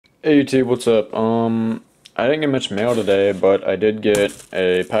Hey YouTube, what's up? I didn't get much mail today, but I did get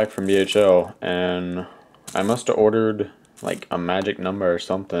a pack from DHL, and I must have ordered like a magic number or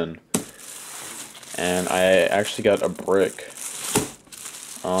something, and I actually got a brick.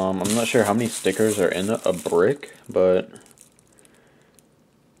 I'm not sure how many stickers are in a brick, but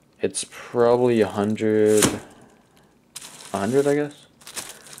it's probably 100, I guess.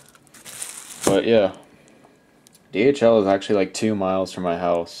 But yeah, DHL is actually like 2 miles from my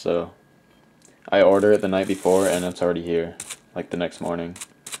house, so I ordered it the night before, and it's already here, like the next morning.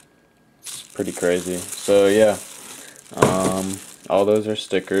 Pretty crazy. So yeah, all those are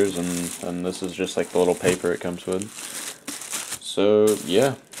stickers, and this is just like the little paper it comes with. So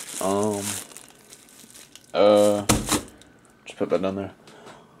yeah, um, just put that down there.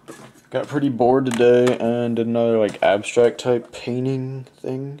 Got pretty bored today and did another like abstract type painting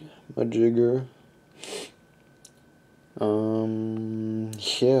thing, a jigger.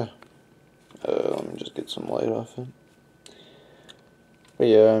 Yeah. Let me just get some light off it. But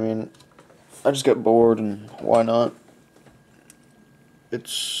yeah, I mean, I just got bored, and why not?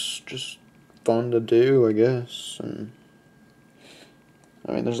 It's just fun to do, I guess. And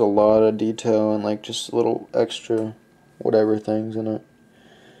I mean, there's a lot of detail and like just little extra whatever things in it.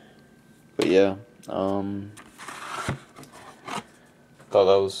 But yeah, thought that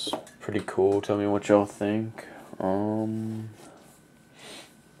was pretty cool. Tell me what y'all think.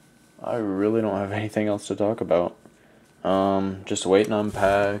 I really don't have anything else to talk about. Just waiting on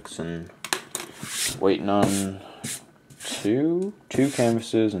packs and waiting on two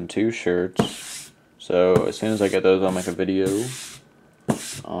canvases and 2 shirts. So as soon as I get those, I'll make a video.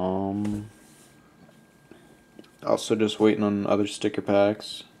 Also just waiting on other sticker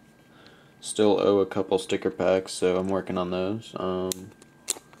packs. Still owe a couple sticker packs, so I'm working on those.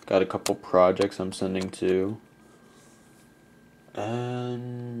 Got a couple projects I'm sending to.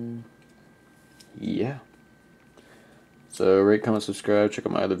 And yeah. So rate, comment, subscribe, check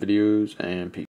out my other videos, and peace.